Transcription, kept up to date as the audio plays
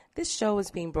This show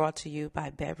is being brought to you by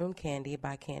Bedroom Candy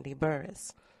by Candy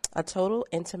Burris, a total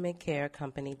intimate care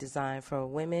company designed for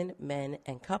women, men,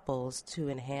 and couples to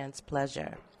enhance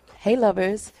pleasure. Hey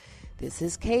lovers, this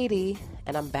is Katie,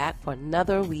 and I'm back for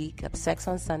another week of Sex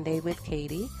on Sunday with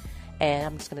Katie. And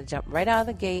I'm just going to jump right out of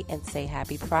the gate and say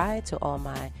happy Pride to all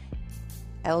my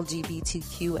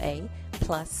LGBTQA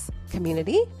plus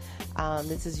community.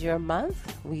 This is your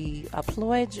month. We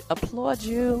applaud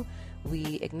you,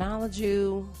 we acknowledge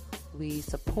you, we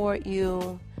support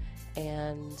you,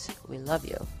 and we love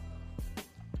you.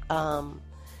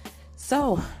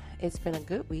 So it's been a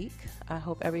good week. I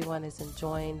hope everyone is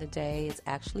enjoying the day. It's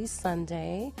actually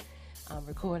Sunday. I'm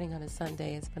recording on a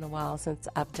Sunday. It's been a while since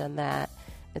I've done that.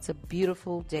 It's a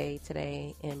beautiful day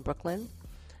today in Brooklyn.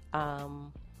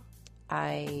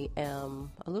 I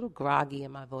am a little groggy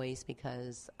in my voice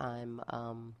because I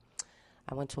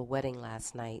went to a wedding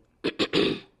last night.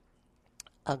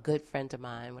 A good friend of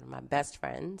mine, one of my best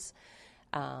friends,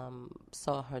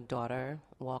 saw her daughter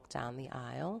walk down the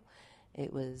aisle.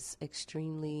 It was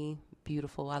extremely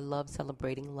beautiful. I love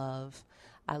celebrating love.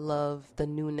 I love the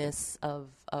newness of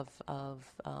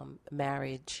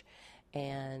marriage,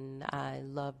 and I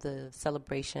love the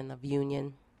celebration of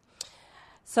union.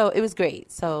 So it was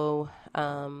great. So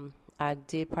I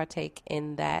did partake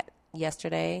in that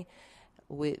yesterday.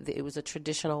 It was a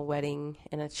traditional wedding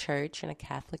in a church, in a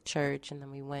Catholic church, and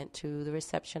then we went to the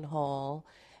reception hall,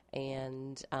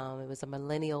 and it was a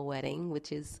millennial wedding,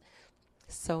 which is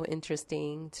so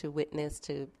interesting to witness,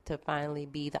 to finally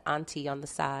be the auntie on the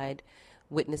side,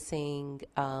 witnessing,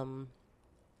 our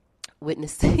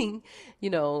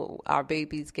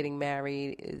babies getting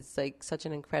married is like such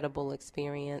an incredible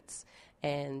experience,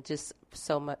 and just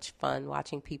so much fun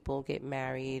watching people get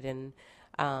married and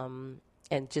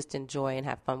just enjoy and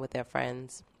have fun with their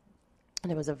friends. And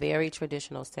it was a very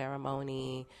traditional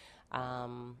ceremony,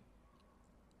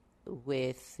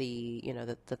 with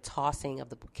the tossing of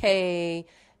the bouquet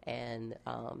and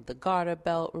the garter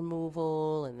belt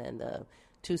removal, and then the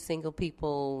two single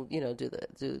people,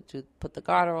 put the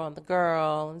garter on the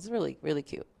girl. It's really, really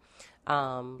cute.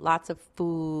 Lots of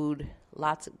food,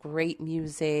 lots of great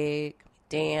music,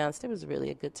 danced. It was really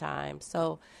a good time.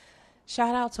 So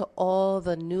shout out to all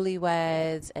the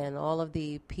newlyweds and all of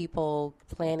the people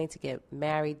planning to get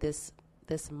married this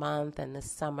month and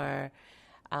this summer.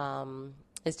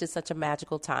 It's just such a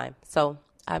magical time. So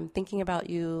I'm thinking about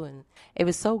you, and it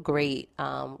was so great.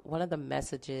 One of the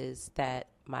messages that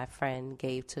my friend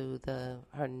gave to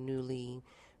her newly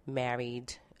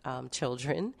married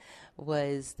children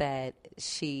was that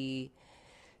she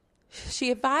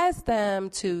advised them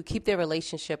to keep their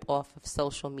relationship off of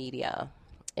social media,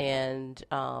 and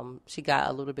she got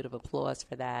a little bit of applause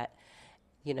for that.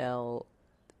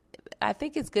 I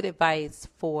think it's good advice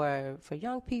for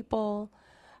young people.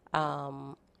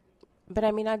 But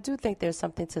I mean, I do think there's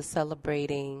something to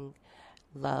celebrating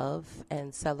love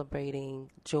and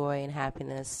celebrating joy and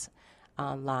happiness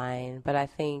online. But I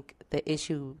think the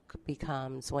issue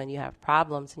becomes when you have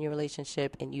problems in your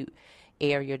relationship and you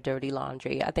air your dirty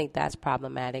laundry. I think that's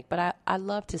problematic. But I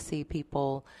love to see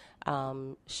people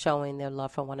showing their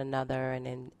love for one another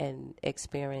and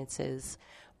experiences.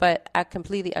 But I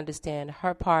completely understand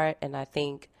her part, and I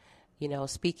think,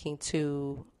 speaking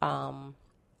to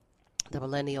the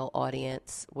millennial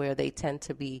audience, where they tend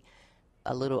to be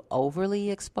a little overly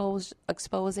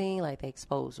exposing, like they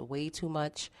expose way too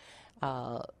much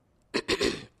of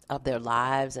their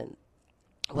lives and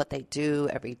what they do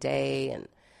every day, and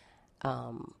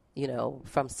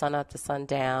from sun up to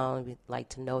sundown, we like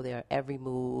to know their every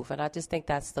move, and I just think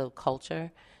that's the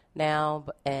culture now.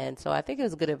 And so I think it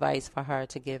was good advice for her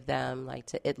to give them, like,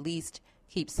 to at least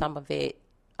keep some of it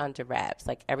under wraps.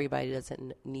 Like, everybody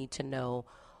doesn't need to know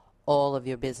all of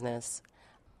your business.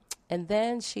 And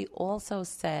then she also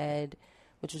said,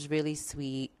 which was really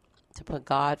sweet, to put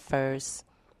God first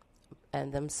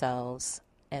and themselves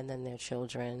and then their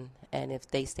children. And if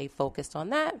they stay focused on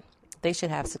that, they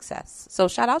should have success. So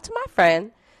shout out to my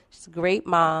friend. She's a great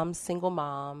mom, single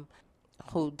mom,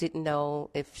 who didn't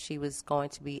know if she was going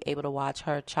to be able to watch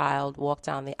her child walk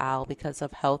down the aisle because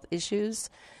of health issues.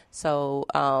 So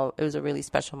it was a really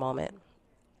special moment.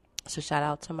 So shout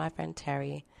out to my friend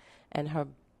Terry and her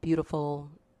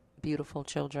beautiful, beautiful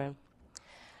children.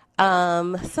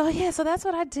 So that's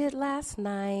what I did last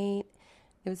night.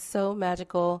 It was so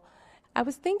magical. I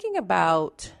was thinking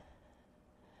about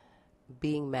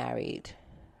being married,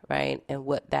 right? And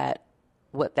what that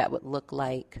would look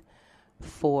like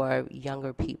for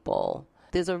younger people.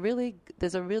 There's a really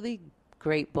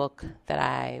great book that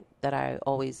I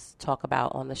always talk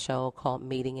about on the show called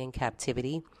Mating in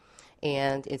Captivity,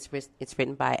 and it's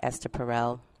written by Esther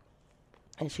Perel.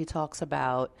 and she talks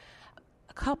about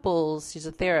couples. She's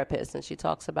a therapist, and she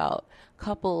talks about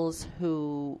couples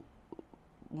who,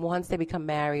 once they become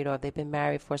married or they've been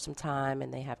married for some time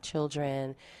and they have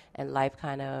children and life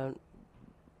kind of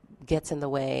gets in the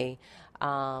way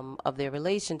of their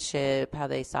relationship, how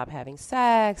they stop having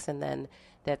sex, and then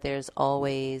that there's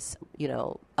always,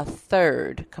 a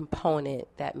third component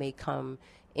that may come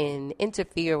in,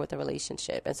 interfere with the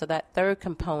relationship. And so that third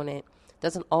component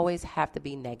doesn't always have to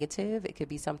be negative. It could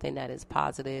be something that is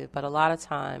positive, but a lot of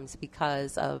times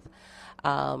because of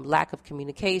lack of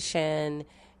communication,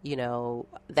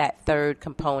 that third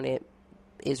component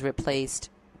is replaced,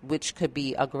 which could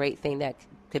be a great thing that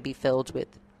could be filled with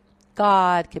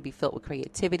God, could be filled with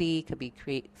creativity, could be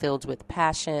filled with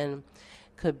passion,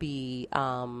 could be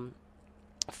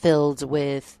filled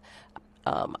with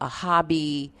a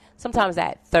hobby. Sometimes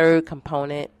that third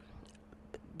component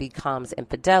becomes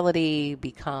infidelity,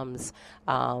 becomes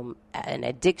an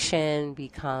addiction,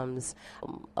 becomes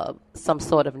some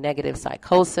sort of negative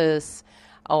psychosis,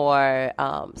 or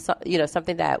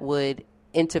something that would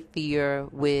interfere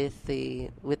with the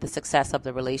success of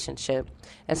the relationship.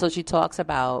 And so she talks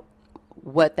about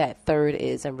what that third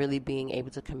is and really being able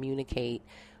to communicate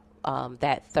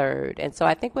that third. And so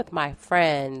I think with my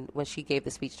friend, when she gave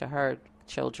the speech to her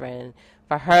children,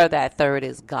 for her that third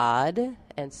is God.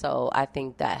 And so I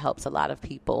think that helps a lot of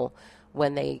people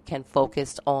when they can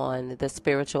focus on the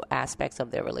spiritual aspects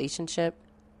of their relationship.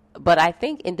 But I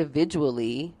think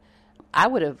individually, I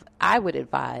would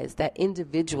advise that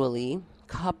individually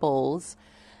couples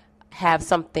have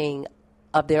something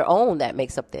of their own that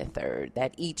makes up their third,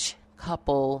 that each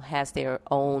couple has their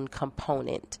own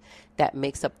component that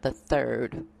makes up the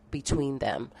third between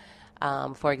them.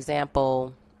 For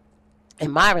example,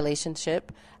 in my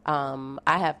relationship, I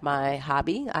have my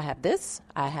hobby. I have this.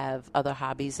 I have other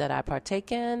hobbies that I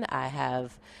partake in. I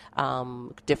have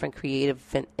different creative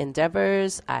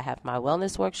endeavors. I have my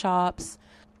wellness workshops.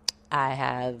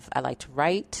 I like to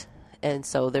write. And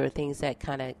so there are things that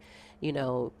kind of,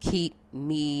 keep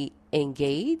me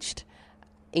engaged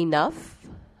enough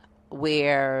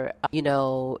where,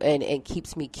 and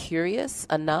keeps me curious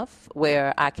enough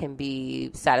where I can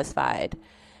be satisfied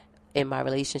in my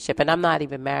relationship. And I'm not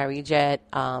even married yet,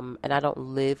 and I don't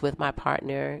live with my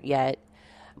partner yet.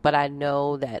 But I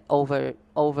know that over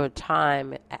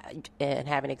time and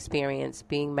having experience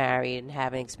being married and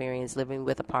having experience living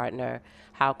with a partner,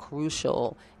 how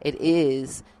crucial it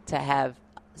is to have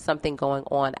something going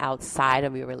on outside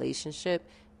of your relationship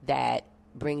that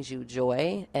brings you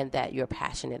joy and that you're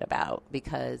passionate about.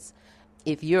 Because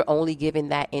if you're only giving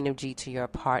that energy to your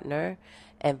partner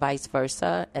and vice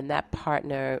versa, and that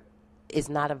partner is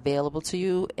not available to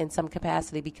you in some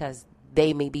capacity because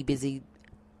they may be busy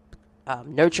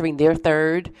nurturing their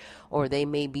third, or they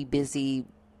may be busy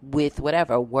with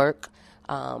whatever work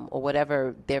or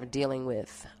whatever they're dealing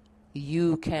with,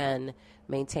 you can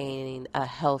maintain a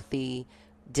healthy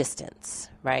distance,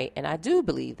 right? And I do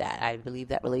believe that. I believe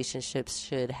that relationships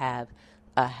should have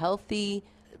a healthy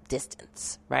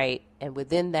distance, right? And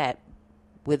within that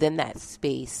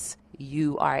space,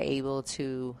 you are able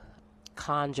to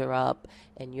conjure up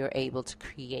and you're able to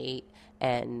create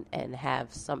and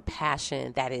have some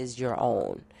passion that is your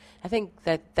own. I think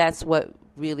that's what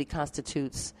really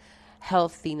constitutes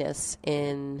healthiness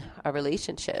in a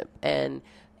relationship. And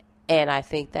I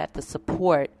think that the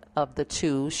support of the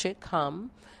two should come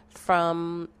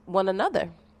from one another.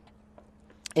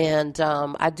 And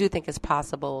I do think it's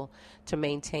possible to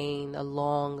maintain a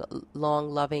long,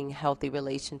 loving, healthy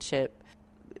relationship,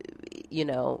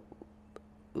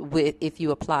 if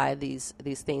you apply these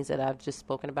things that I've just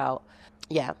spoken about.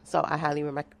 Yeah, so I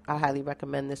highly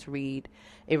recommend this read.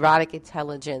 Erotic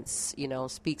Intelligence,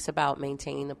 speaks about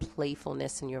maintaining the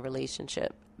playfulness in your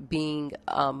relationship, being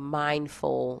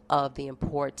mindful of the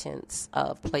importance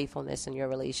of playfulness in your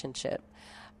relationship.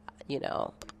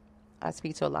 I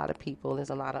speak to a lot of people. There's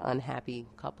a lot of unhappy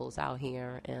couples out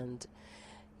here, and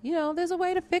there's a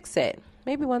way to fix it.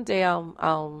 Maybe one day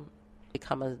I'll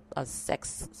become a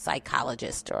sex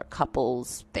psychologist or a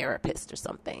couples therapist or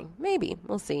something. Maybe.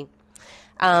 We'll see.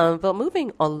 But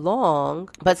moving along,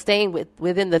 but staying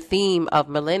within the theme of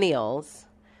millennials,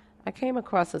 I came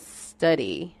across a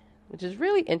study, which is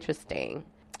really interesting.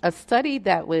 A study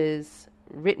that was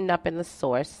written up in the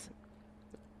Source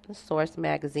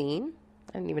magazine.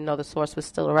 I didn't even know the Source was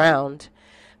still around.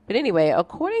 But anyway,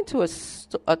 according to a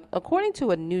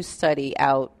new study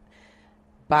out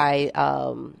by,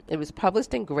 it was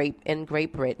published in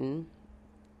Great Britain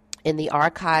in the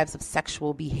Archives of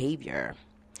Sexual Behavior.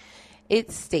 It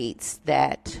states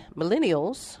that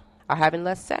millennials are having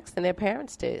less sex than their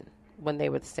parents did when they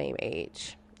were the same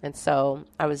age. And so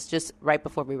I was just, right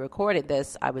before we recorded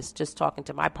this, I was just talking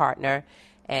to my partner,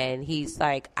 and he's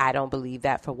like, I don't believe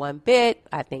that for one bit.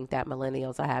 I think that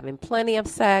millennials are having plenty of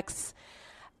sex.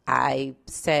 I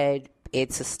said,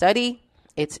 it's a study.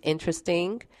 It's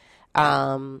interesting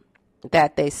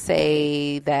that they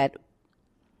say that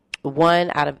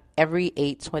 1 out of every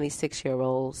 8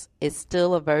 26-year-olds is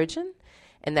still a virgin,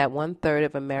 and that 1/3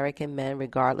 of American men,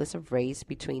 regardless of race,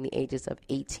 between the ages of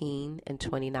 18 and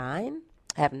 29,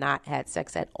 have not had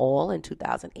sex at all in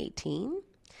 2018.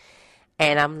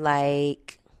 And I'm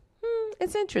like,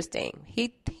 it's interesting.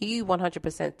 He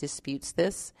 100% disputes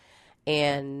this.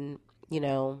 And,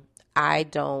 I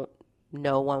don't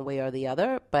know one way or the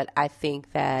other, but I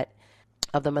think that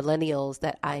of the millennials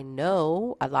that I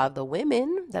know, a lot of the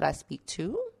women that I speak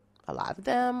to, a lot of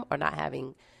them are not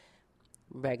having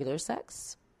regular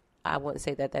sex. I wouldn't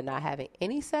say that they're not having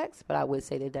any sex, but I would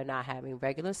say that they're not having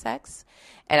regular sex.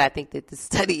 And I think that the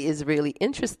study is really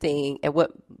interesting. And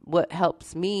what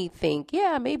helps me think,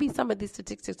 yeah, maybe some of these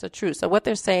statistics are true. So what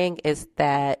they're saying is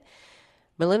that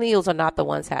millennials are not the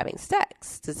ones having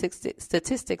sex.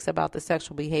 Statistics about the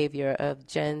sexual behavior of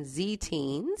Gen Z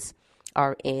teens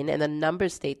are in, and the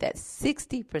numbers state that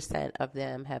 60% of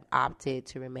them have opted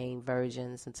to remain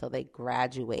virgins until they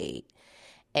graduate.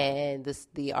 And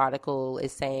the article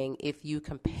is saying if you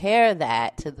compare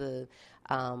that to the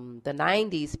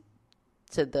 90s,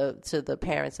 to the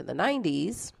parents in the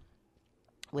 90s,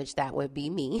 which that would be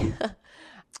me,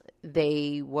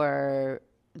 they were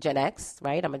Gen X,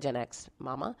 right? I'm a Gen X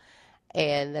mama.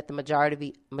 And that the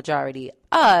majority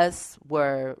of us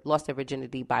lost their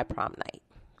virginity by prom night.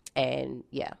 And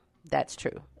yeah, that's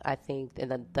true. I think in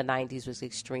the 90s was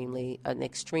an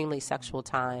extremely sexual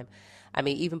time. I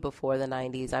mean, even before the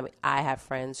 90s, I have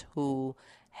friends who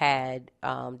had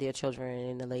their children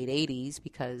in the late 80s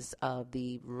because of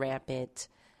the rampant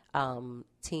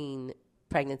teen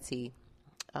pregnancy.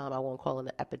 I won't call it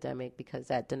an epidemic because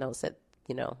that denotes that,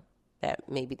 that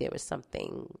maybe there was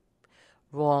something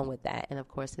wrong with that. And of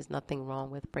course, there's nothing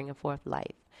wrong with bringing forth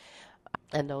life.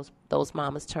 And those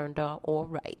mamas turned out all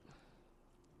right.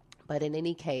 But in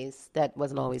any case, that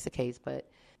wasn't always the case. But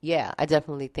yeah, I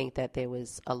definitely think that there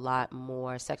was a lot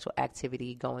more sexual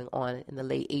activity going on in the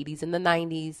late 80s and the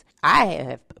 90s. I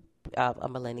have a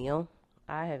millennial.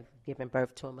 I have given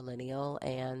birth to a millennial,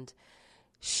 and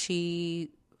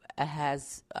she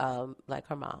has, like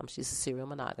her mom, she's a serial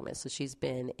monogamist. So she's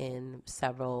been in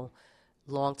several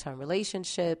long-term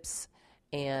relationships,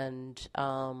 and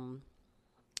so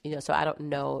I don't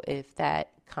know if that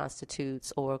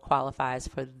constitutes or qualifies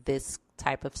for this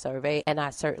type of survey. And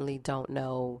I certainly don't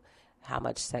know how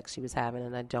much sex she was having,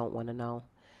 and I don't want to know.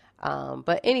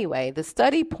 But anyway, the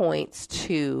study points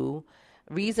to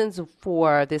reasons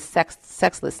for this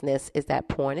sexlessness is that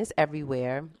porn is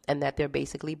everywhere and that they're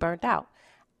basically burnt out.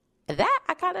 That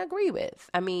I kind of agree with.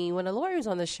 I mean, when a lawyer's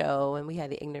on the show, and we had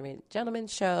the Ignorant Gentleman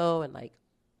show, and like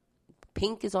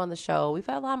Pink is on the show. We've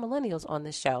had a lot of millennials on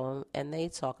the show, and they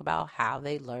talk about how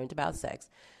they learned about sex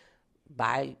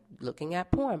by looking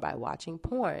at porn, by watching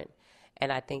porn.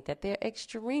 And I think that they're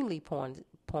extremely porn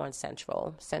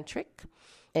centric.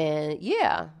 And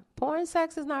yeah, porn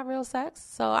sex is not real sex.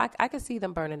 So I could see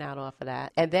them burning out off of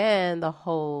that. And then the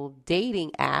whole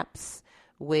dating apps,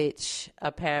 which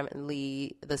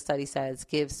apparently the study says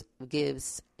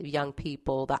gives young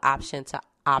people the option to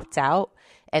opt out,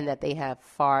 and that they have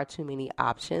far too many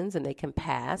options and they can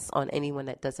pass on anyone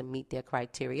that doesn't meet their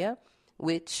criteria,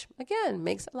 which again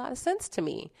makes a lot of sense to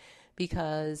me,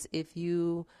 because if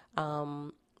you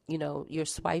you're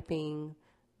swiping,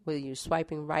 whether you're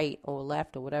swiping right or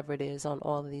left or whatever it is on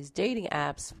all of these dating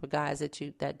apps for guys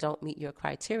that don't meet your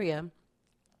criteria,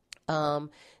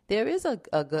 there is a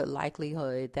good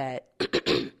likelihood that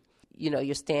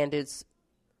your standards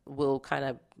will kind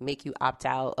of make you opt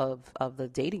out of the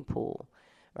dating pool,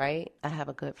 right? I have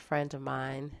a good friend of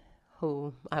mine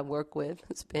who I work with.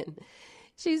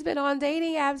 She's been on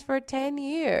dating apps for 10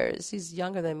 years. She's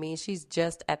younger than me. She's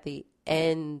just at the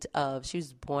end of, she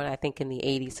was born, I think, in the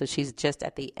 80s. So she's just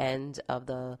at the end of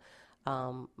the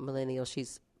millennial.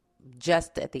 She's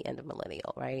just at the end of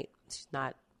millennial, right? She's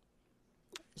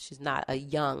not a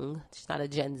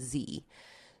Gen Z.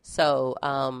 So,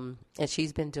 and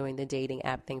she's been doing the dating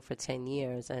app thing for 10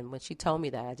 years. And when she told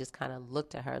me that, I just kind of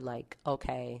looked at her like,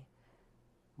 okay,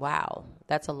 wow,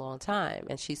 that's a long time.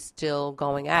 And she's still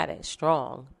going at it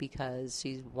strong because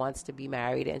she wants to be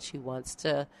married and she wants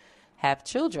to have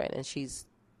children. And she's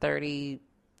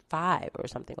 35 or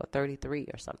something, or 33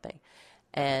 or something.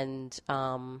 And,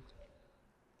 and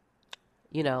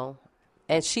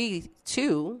she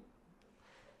too,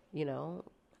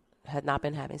 had not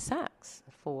been having sex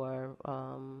for,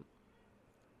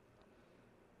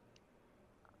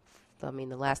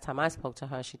 the last time I spoke to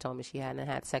her, she told me she hadn't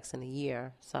had sex in a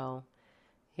year. So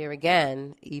here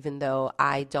again, even though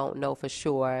I don't know for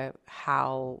sure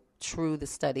how true the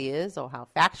study is or how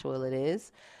factual it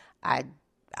is, I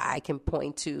can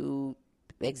point to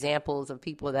examples of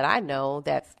people that I know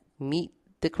that meet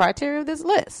the criteria of this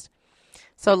list.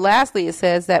 So lastly, it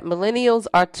says that millennials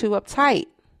are too uptight.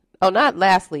 Oh, not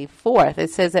lastly, fourth,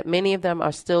 it says that many of them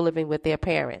are still living with their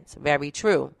parents. Very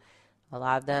true. A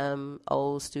lot of them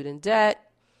owe student debt,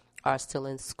 are still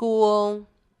in school,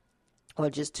 or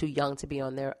just too young to be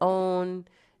on their own.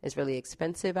 It's really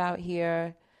expensive out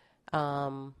here.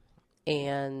 And,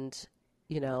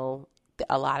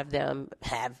 a lot of them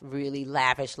have really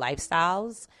lavish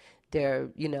lifestyles. They're,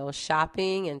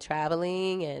 shopping and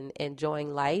traveling and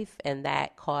enjoying life, and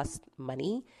that costs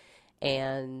money.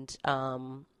 And,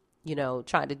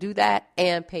 trying to do that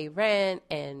and pay rent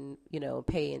and,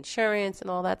 pay insurance and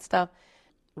all that stuff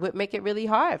would make it really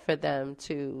hard for them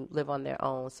to live on their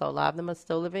own. So a lot of them are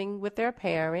still living with their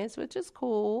parents, which is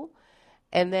cool.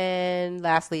 And then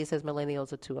lastly, it says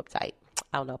millennials are too uptight.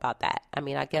 I don't know about that.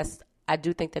 I guess I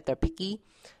do think that they're picky,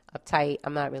 uptight.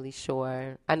 I'm not really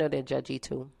sure. I know they're judgy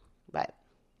too, but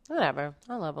whatever.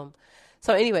 I love them.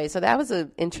 So anyway, so that was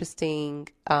an interesting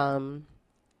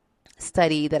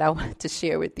study that I wanted to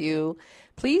share with you.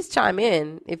 Please chime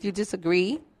in if you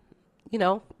disagree.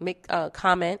 Make a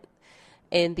comment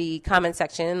in the comment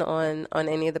section on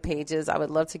any of the pages. I would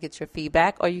love to get your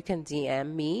feedback, or you can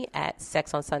DM me at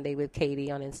Sex on Sunday with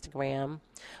Katie on Instagram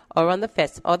or on the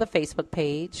Facebook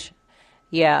page.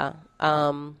 Yeah.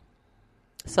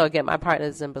 So again, my partner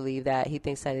doesn't believe that. He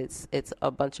thinks that it's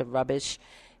a bunch of rubbish.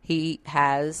 He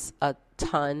has a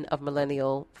ton of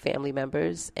millennial family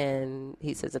members, and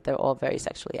he says that they're all very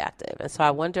sexually active. And so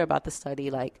I wonder about the study,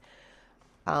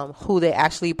 who they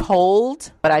actually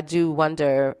polled, but I do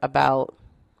wonder about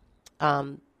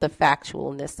the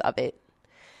factualness of it.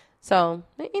 So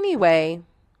anyway,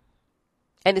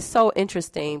 and it's so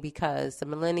interesting because the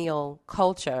millennial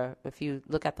culture, if you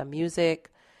look at the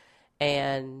music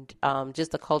and just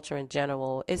the culture in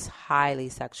general, is highly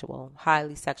sexual,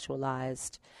 highly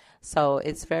sexualized. So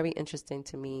it's very interesting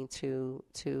to me to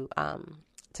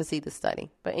see the study.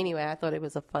 But anyway, I thought it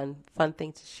was a fun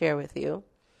thing to share with you.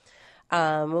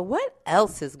 What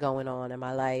else is going on in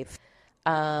my life?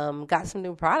 Got some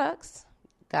new products.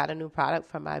 Got a new product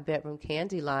from my bedroom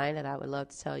candy line that I would love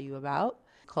to tell you about,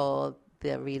 called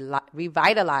the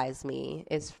Revitalize Me.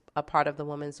 It's a part of the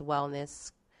Women's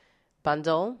Wellness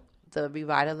Bundle. The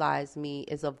Revitalize Me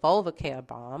is a vulva care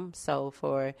balm. So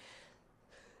for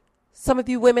some of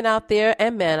you women out there,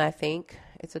 and men, I think,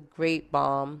 it's a great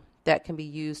balm that can be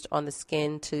used on the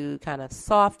skin to kind of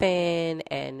soften,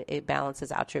 and it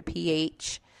balances out your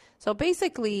pH. So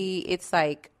basically, it's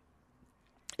a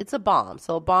balm.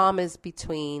 So a balm is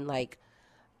between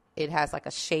it has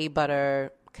a shea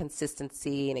butter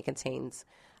consistency, and it contains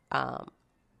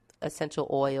essential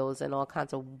oils and all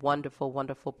kinds of wonderful,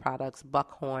 wonderful products.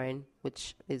 Buckhorn,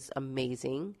 which is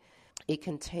amazing. It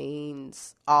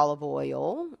contains olive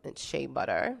oil and shea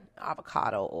butter,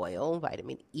 avocado oil,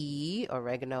 vitamin E,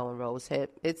 oregano, and rosehip.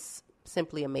 It's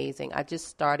simply amazing. I just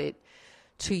started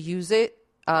to use it.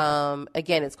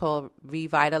 Again, it's called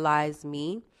Revitalize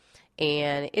Me,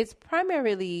 and it's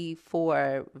primarily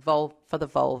for the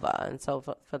vulva. And so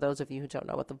for those of you who don't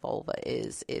know what the vulva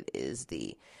is, it is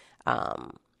the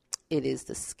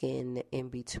skin in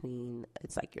between.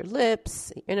 It's like your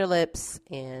lips, your inner lips,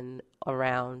 and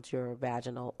around your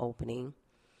vaginal opening.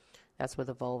 That's where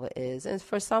the vulva is. And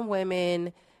for some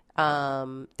women,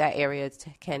 that area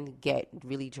can get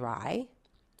really dry.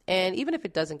 And even if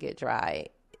it doesn't get dry,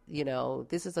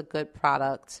 this is a good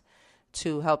product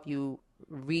to help you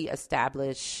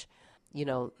reestablish,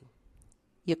 your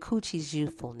coochie's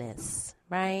youthfulness,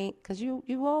 right? Because you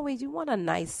want a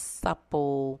nice,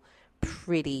 supple,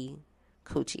 pretty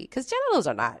coochie, because genitals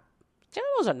are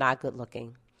not good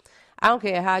looking. I don't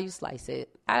care how you slice it.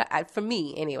 For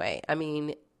me anyway.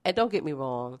 And don't get me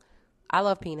wrong, I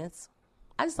love penis.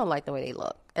 I just don't like the way they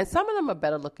look, and some of them are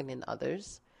better looking than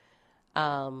others.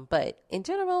 But in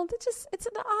general, it's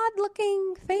an odd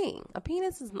looking thing. A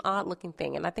penis is an odd looking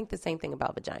thing, and I think the same thing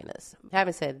about vaginas.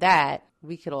 Having said that,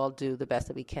 we could all do the best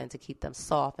that we can to keep them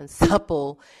soft and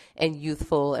supple and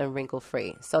youthful and wrinkle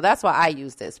free. So that's why I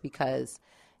use this, because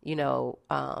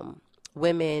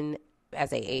women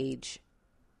as they age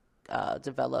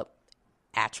develop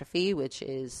atrophy, which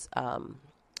is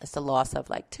it's the loss of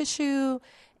tissue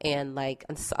and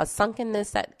a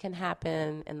sunkenness that can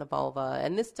happen in the vulva.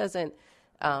 And this doesn't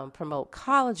promote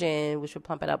collagen, which will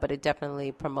pump it up, but it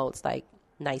definitely promotes like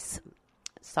nice,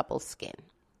 supple skin.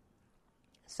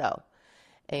 So,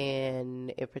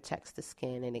 and it protects the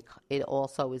skin, and it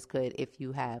also is good if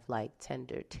you have like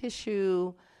tender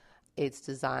tissue. It's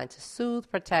designed to soothe,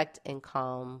 protect, and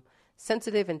calm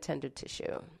sensitive and tender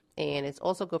tissue. And it's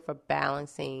also good for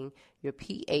balancing your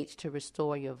pH to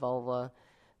restore your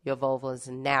vulva's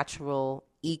natural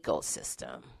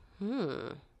ecosystem.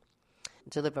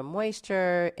 Deliver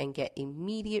moisture and get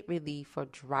immediate relief for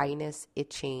dryness,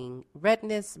 itching,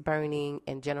 redness, burning,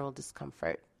 and general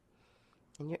discomfort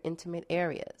in your intimate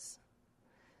areas.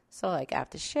 So like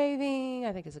after shaving,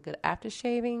 I think it's a good after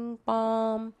shaving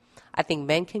balm. I think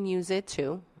men can use it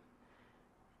too.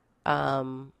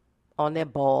 On their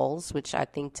balls, which I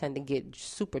think tend to get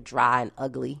super dry and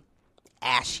ugly,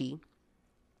 ashy.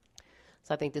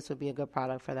 So I think this would be a good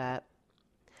product for that.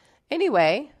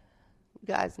 Anyway, you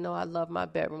guys know I love my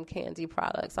Bedroom Candy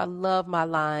products. I love my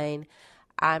line.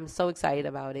 I'm so excited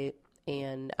about it.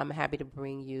 And I'm happy to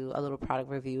bring you a little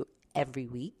product review every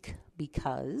week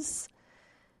because,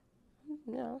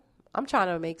 I'm trying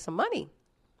to make some money.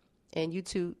 And you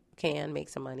too can make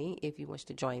some money if you wish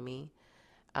to join me.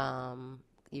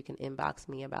 You can inbox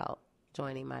me about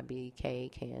joining my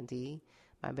BK Candy,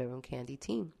 my Bedroom Candy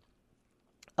team.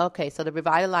 Okay, so the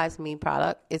Revitalize Me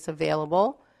product is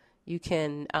available. You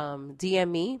can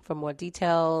DM me for more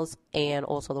details, and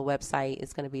also the website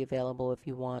is going to be available if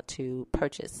you want to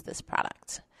purchase this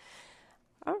product.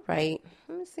 All right,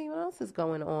 let me see what else is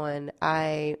going on.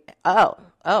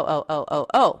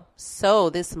 So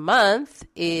this month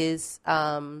is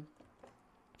an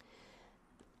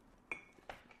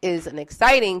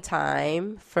exciting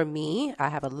time for me. I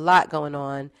have a lot going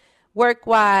on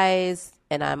work-wise,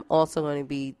 and I'm also going to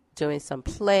be doing some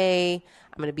play.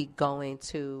 I'm going to be going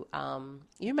to,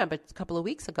 you remember a couple of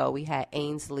weeks ago, we had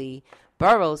Ainsley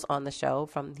Burroughs on the show.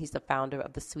 He's the founder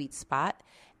of The Sweet Spot,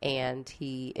 and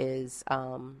he is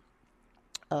a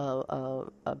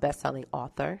best-selling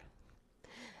author.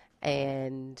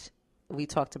 And we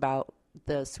talked about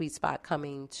The Sweet Spot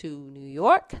coming to New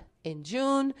York in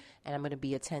June, and I'm going to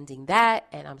be attending that,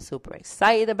 and I'm super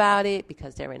excited about it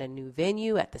because they're in a new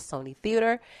venue at the Sony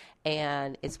Theater,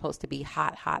 and it's supposed to be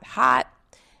hot,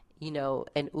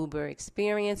 an Uber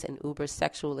experience, an Uber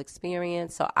sexual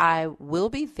experience. So I will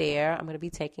be there. I'm going to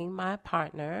be taking my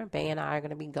partner. Bay and I are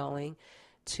going to be going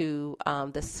to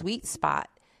the Sweet Spot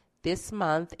this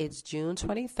month. It's June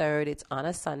 23rd. It's on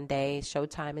a Sunday.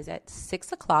 Showtime is at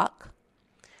 6 o'clock.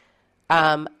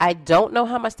 I don't know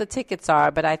how much the tickets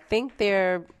are, but I think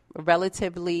they're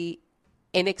relatively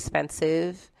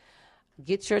inexpensive.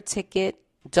 Get your ticket.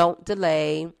 Don't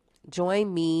delay.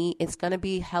 Join me. It's going to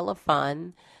be hella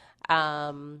fun.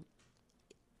 The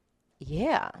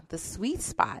Sweet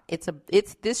Spot.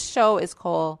 The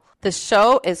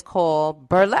show is called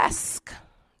Burlesque.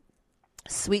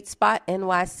 Sweet Spot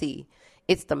NYC.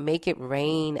 It's the Make It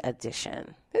Rain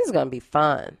edition. This is going to be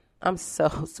fun. I'm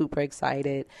so super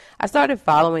excited. I started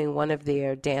following one of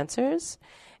their dancers,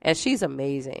 and she's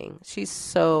amazing. She's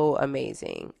so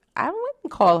amazing. I wouldn't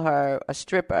call her a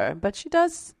stripper, but she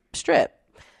does strip,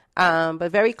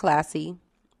 but very classy.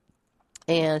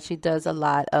 And she does a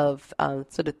lot of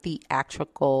sort of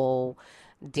theatrical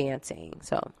dancing.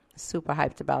 So super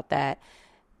hyped about that.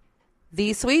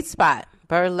 The Sweet Spot,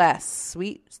 Burlesque,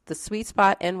 the Sweet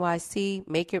Spot NYC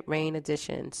Make It Rain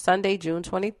edition, Sunday, June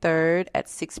 23rd at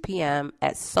 6 p.m.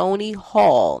 at Sony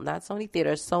Hall, not Sony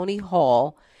Theater, Sony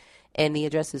Hall, and the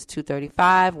address is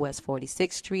 235 West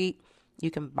 46th Street.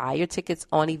 You can buy your tickets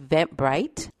on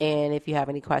Eventbrite, and if you have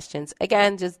any questions,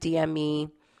 again, just DM me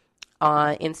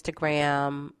on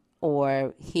Instagram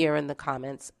or here in the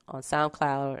comments on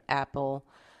SoundCloud, Apple,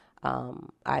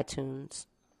 iTunes,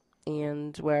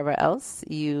 and wherever else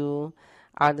you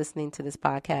are listening to this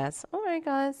podcast. All right,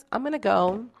 guys, I'm going to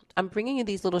go. I'm bringing you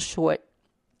these little short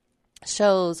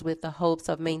shows with the hopes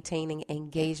of maintaining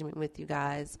engagement with you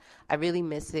guys. I really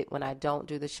miss it when I don't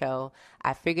do the show.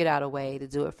 I figured out a way to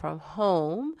do it from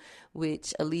home,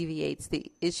 which alleviates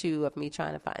the issue of me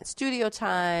trying to find studio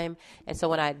time. And so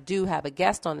when I do have a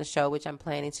guest on the show, which I'm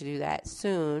planning to do that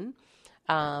soon,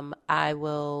 I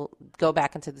will go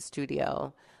back into the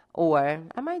studio. Or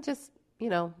I might just,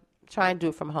 try and do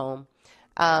it from home.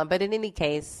 But in any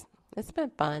case, it's been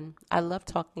fun. I love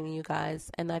talking to you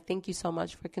guys. And I thank you so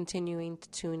much for continuing to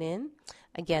tune in.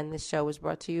 Again, this show was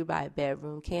brought to you by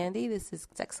Bedroom Candy. This is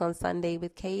Sex on Sunday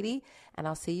with Katie. And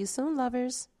I'll see you soon,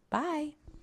 lovers. Bye.